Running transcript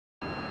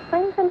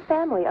Friends and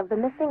family of the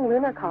missing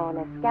lunar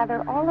colonists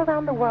gather all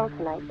around the world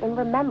tonight in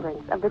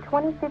remembrance of the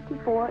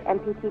 2054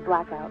 MPT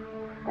blackout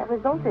that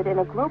resulted in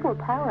a global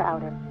power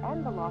outage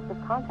and the loss of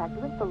contact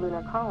with the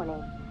lunar colony.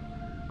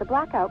 The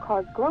blackout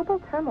caused global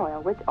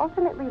turmoil, which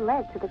ultimately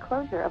led to the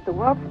closure of the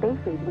World Space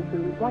Agency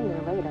 1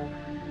 year later.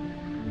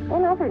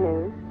 In other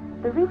news,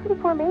 the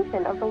recent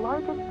formation of the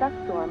largest dust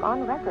storm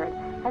on record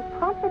has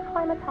prompted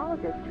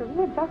climatologists to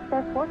readjust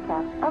their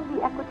forecast of the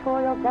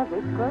equatorial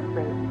desert's growth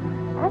rate.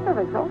 As a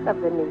result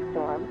of the new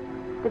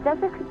storm, the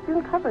desert could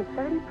soon cover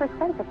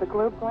 30% of the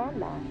globe's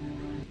landmass.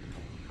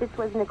 This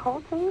was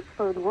Nicole Tate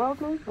for World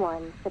News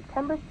 1,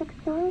 September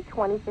 16,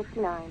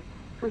 2059,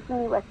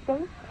 wishing you a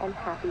safe and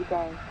happy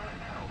day.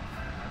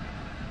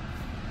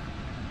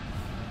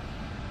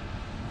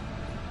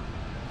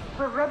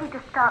 We're ready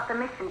to start the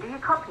mission. Do you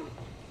copy?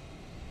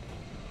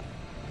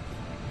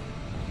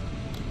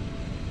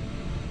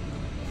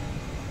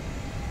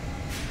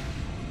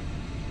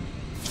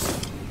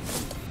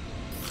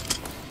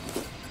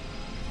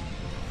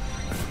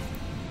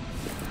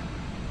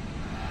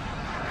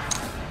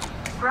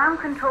 Ground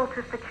control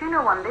to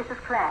Fortuna 1, this is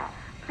Claire.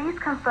 Please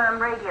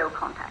confirm radio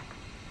contact.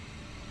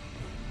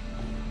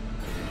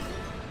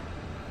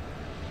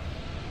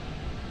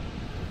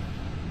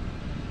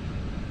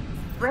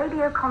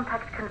 Radio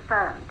contact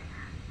confirmed.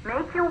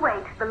 Make your way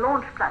to the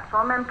launch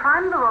platform and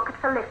prime the rocket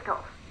for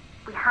liftoff.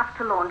 We have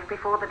to launch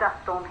before the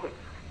dust storm hits.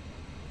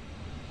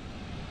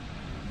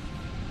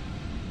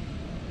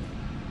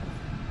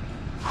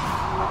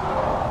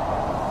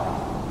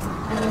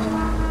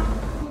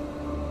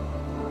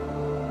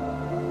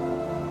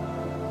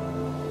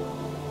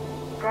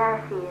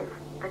 There she is,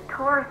 the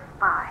tourist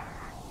spy.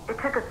 It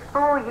took us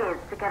 4 years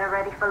to get her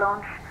ready for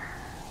launch.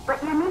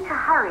 But you need to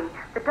hurry.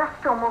 The dust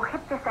storm will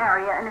hit this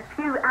area in a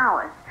few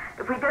hours.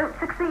 If we don't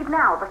succeed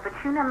now, the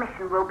Fortuna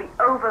mission will be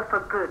over for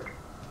good.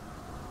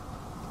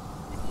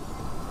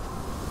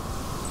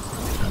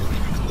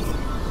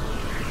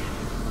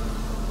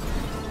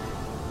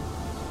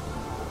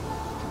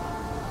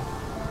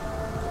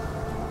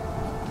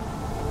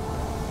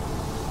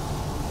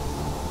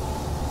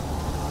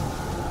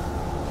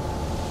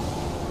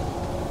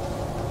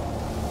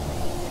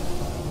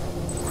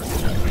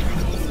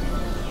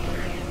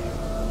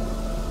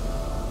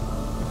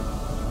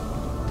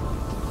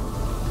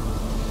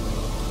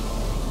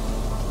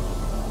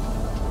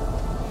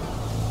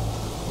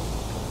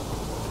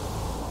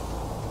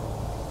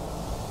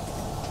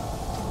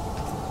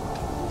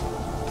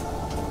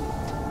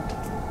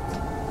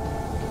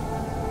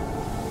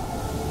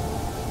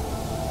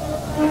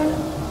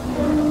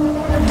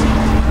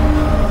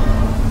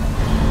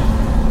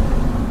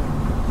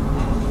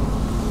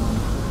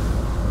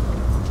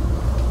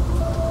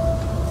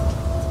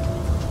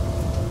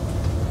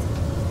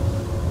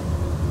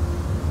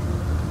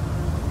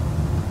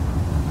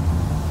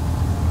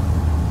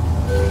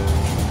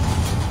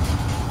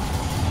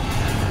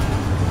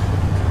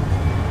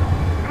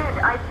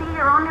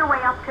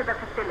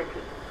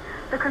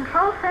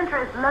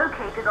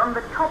 Located on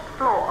the top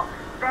floor.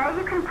 There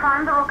you can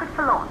prime the rocket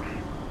for launch.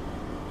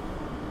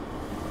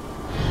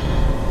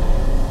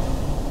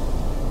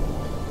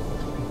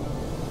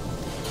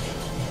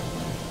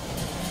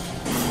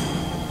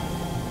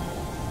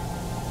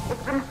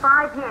 It's been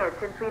 5 years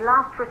since we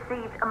last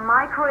received a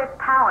microwave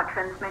power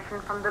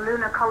transmission from the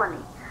lunar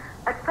colony.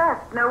 At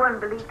first, no one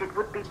believed it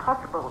would be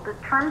possible to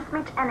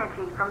transmit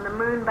energy from the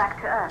moon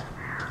back to Earth,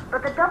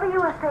 but the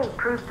WSA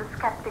proved the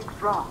skeptics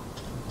wrong.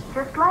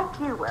 Just like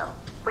you will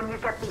when you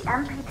get the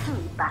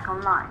MPT back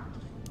online.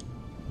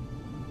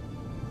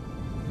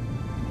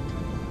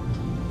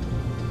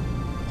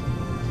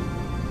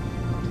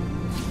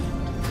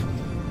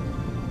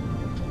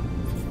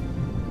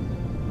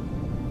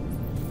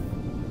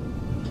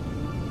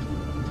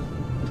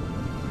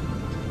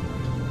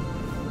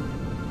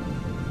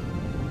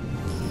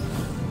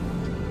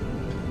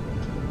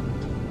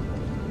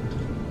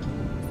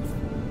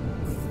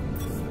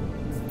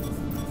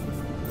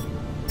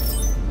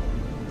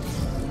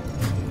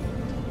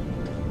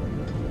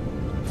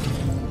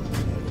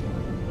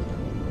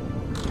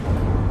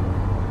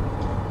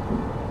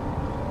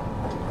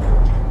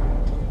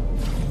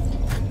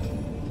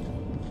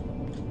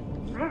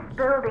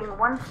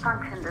 Once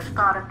functioned as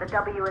part of the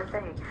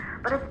WSA,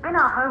 but it's been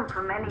our home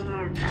for many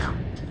years now.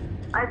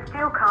 I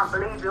still can't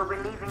believe you'll be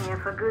leaving here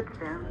for good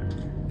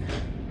soon.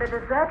 The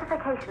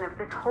desertification of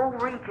this whole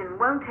region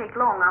won't take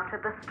long after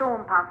the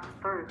storm passes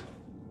through.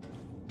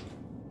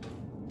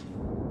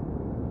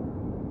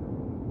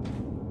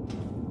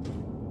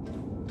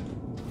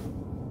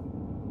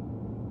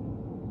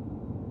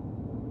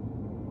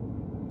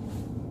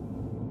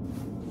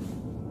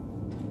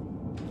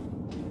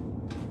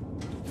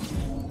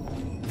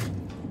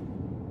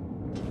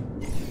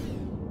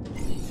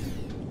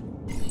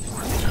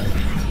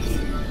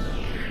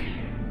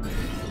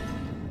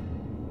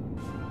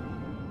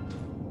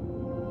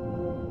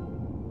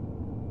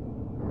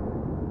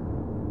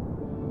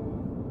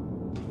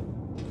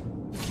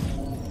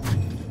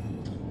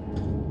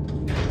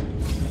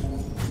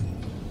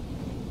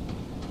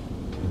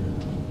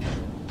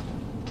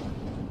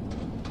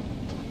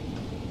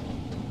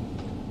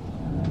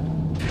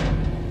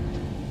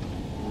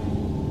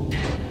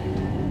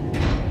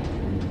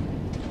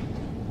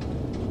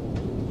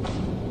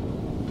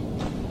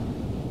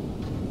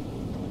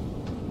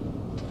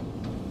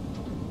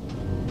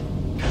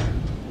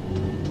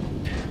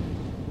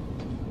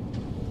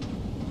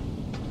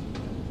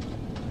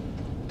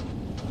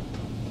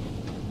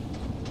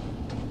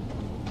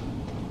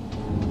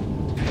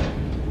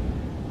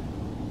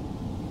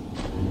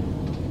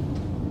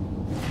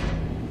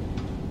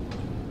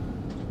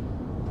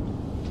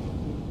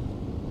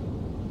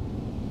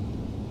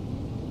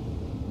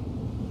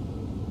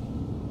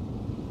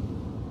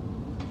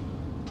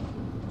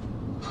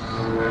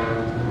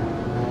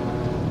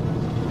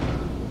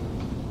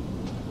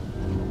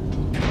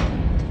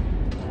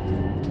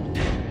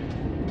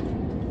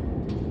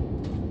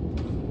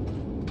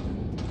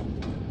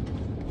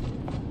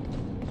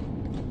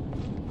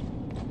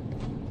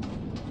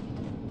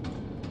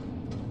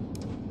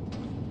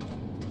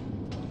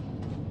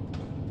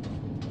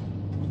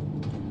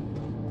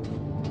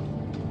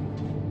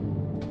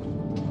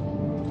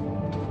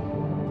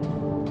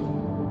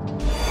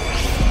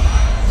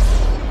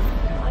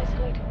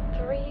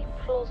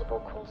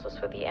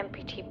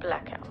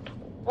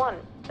 One,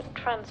 the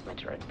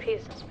transmitter at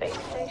Pearson Space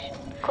Station.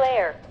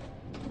 Claire,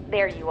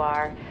 there you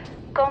are.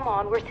 Come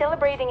on, we're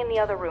celebrating in the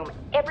other room.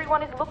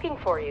 Everyone is looking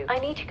for you. I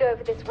need to go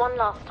over this one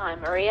last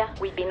time, Maria.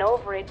 We've been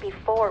over it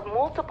before,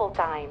 multiple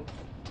times.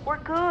 We're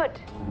good.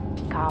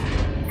 Come.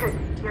 Good.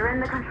 You're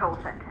in the control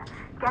center.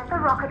 Get the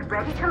rocket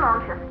ready to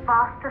launch as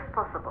fast as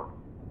possible.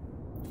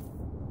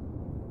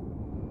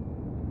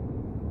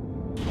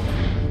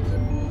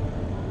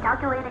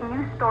 Calculating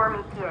new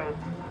storm ETA.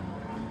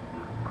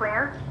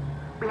 Claire,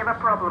 we have a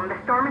problem.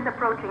 The storm is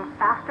approaching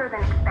faster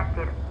than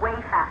expected. Way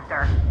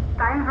faster.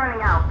 Time's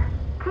running out.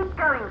 Keep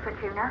going,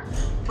 Fortuna.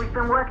 We've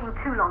been working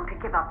too long to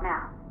give up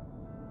now.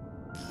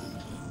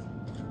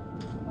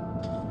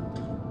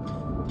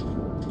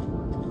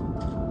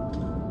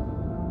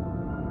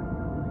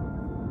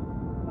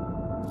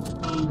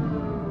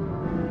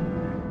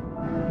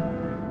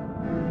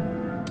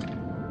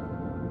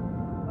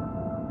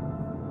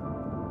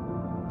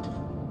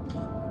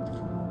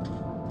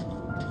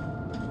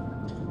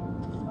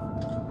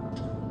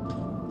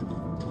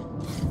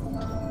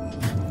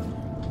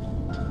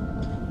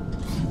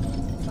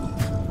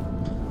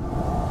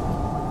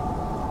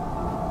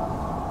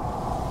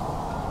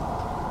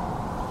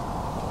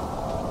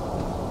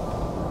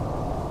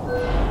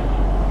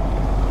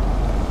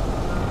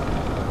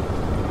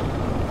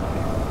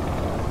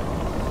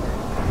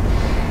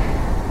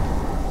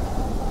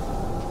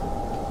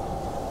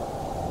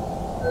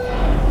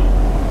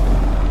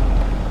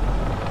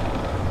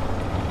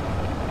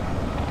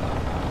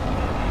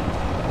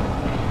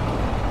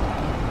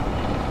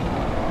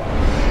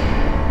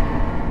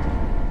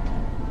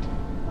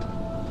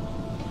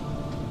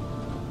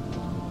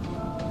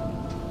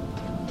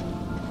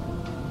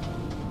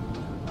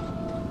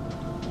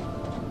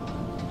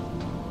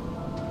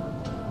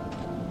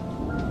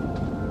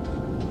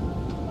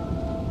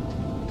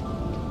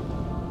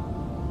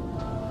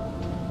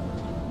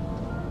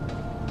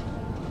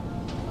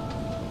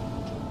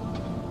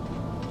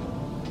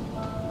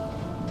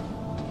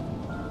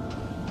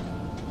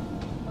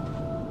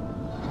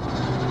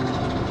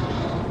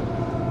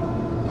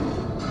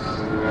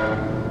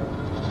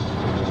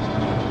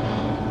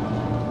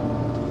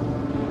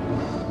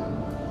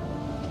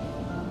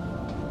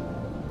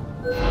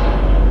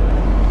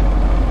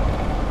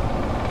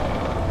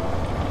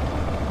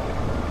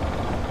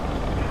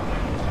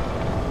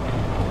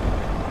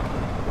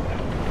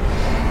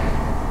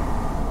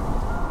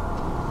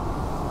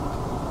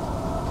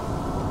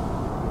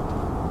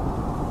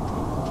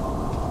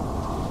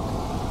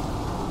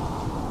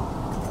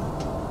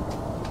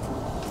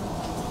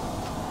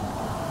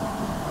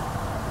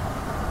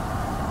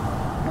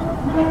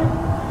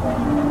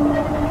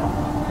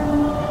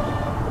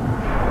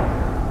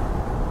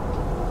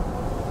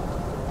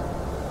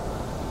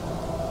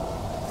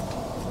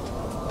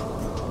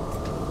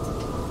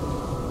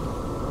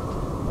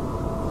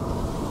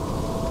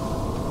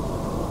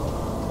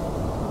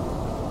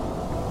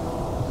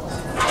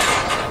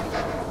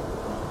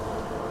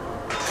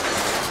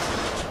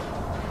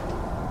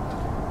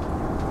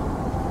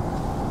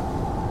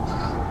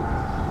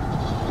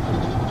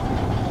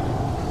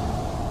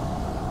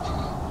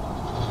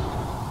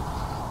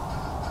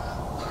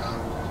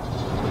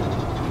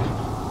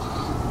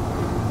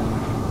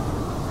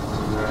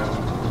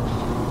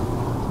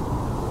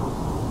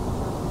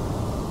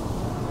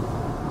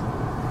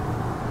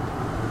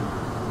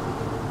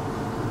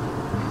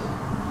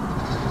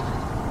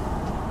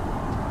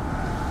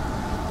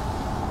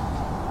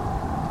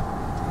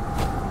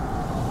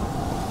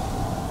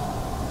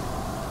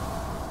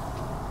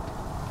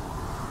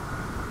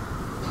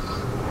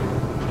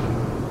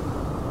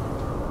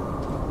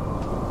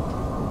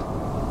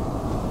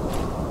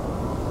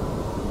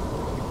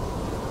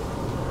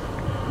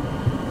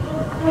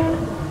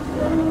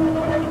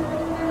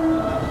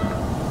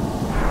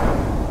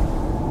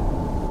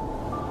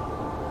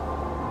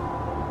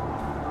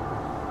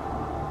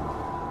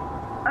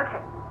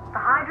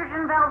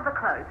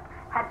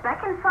 Head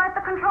back inside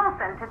the control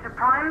center to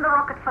prime the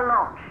rocket for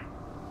launch.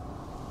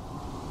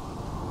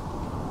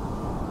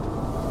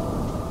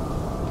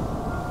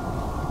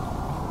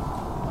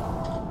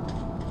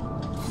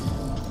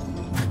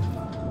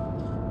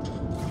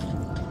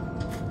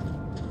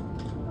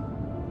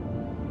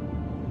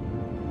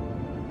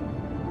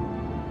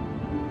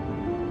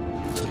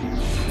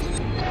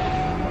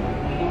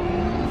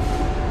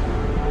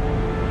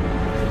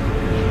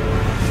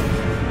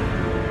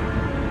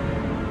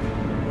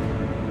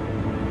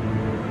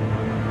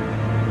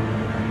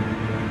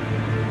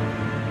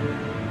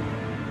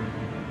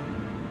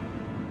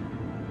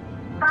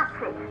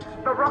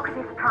 The rocket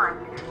is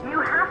primed.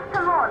 You have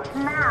to launch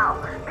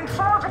now,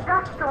 before the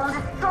dust storm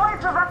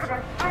destroys the rocket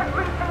and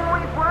everything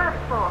we've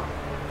worked for.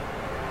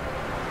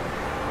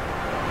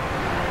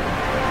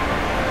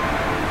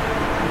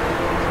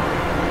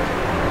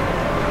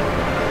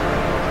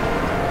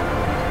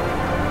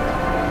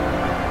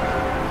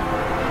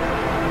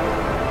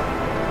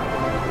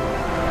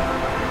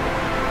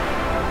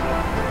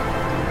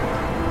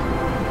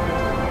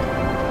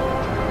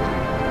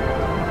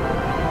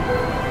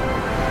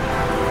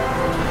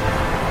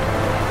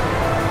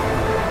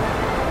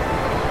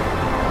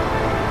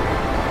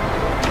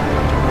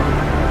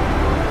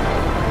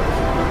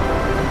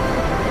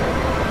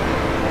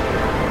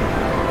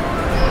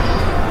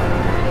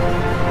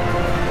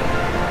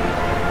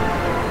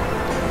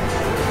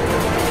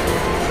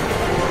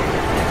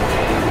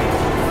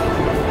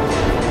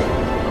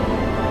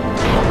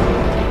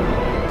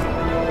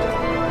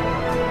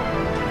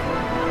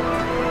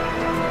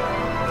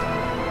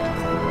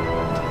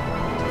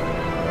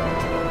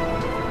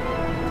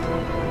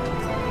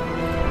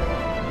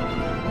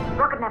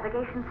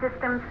 navigation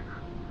systems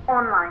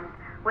online.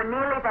 We're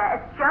nearly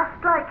there. It's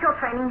just like your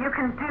training. You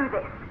can do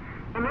this.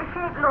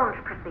 Initiate launch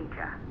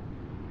procedure.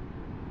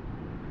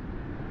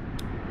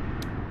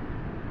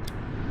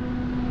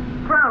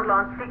 Ground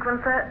launch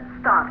sequencer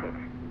started.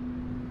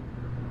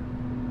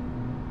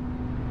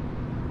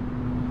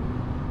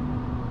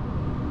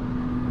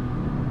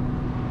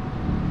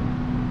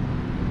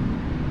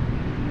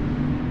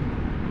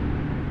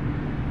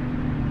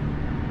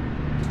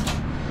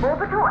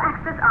 Orbital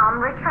axis arm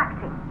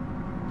retracting.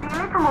 Be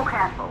a little more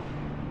careful.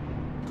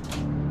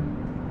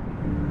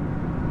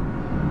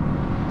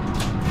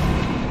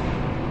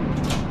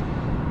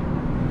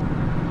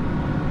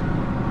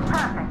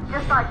 Perfect,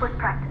 just like with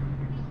practice.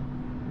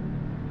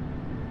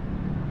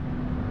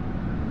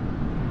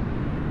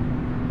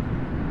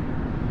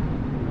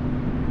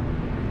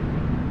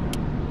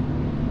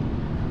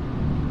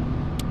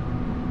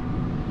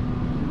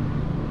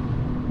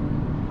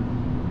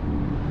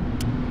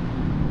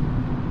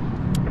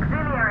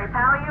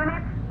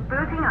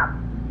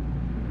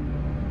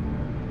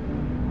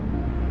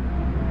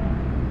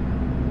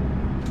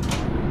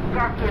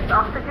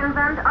 Oxygen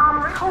vent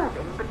arm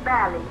holding, but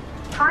barely.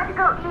 Try to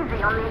go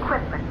easy on the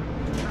equipment.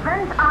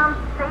 Vent arm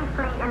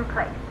safely in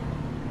place.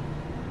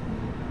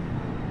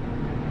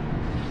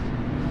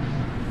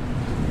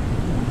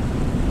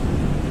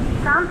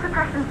 Sound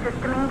suppression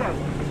system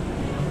engaged.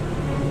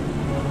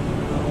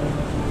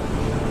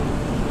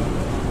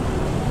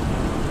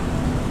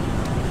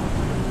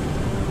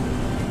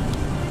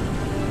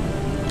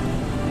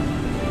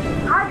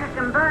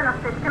 Hydrogen burner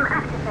system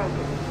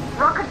activated.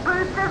 Rocket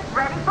boosters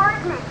ready for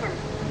ignition.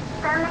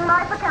 Standing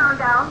by for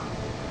countdown.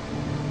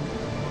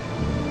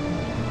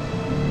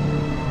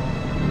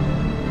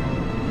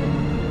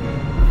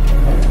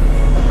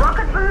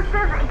 Rocket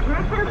boosters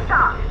ignition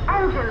start.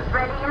 Engines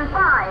ready in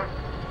 5,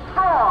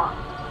 4,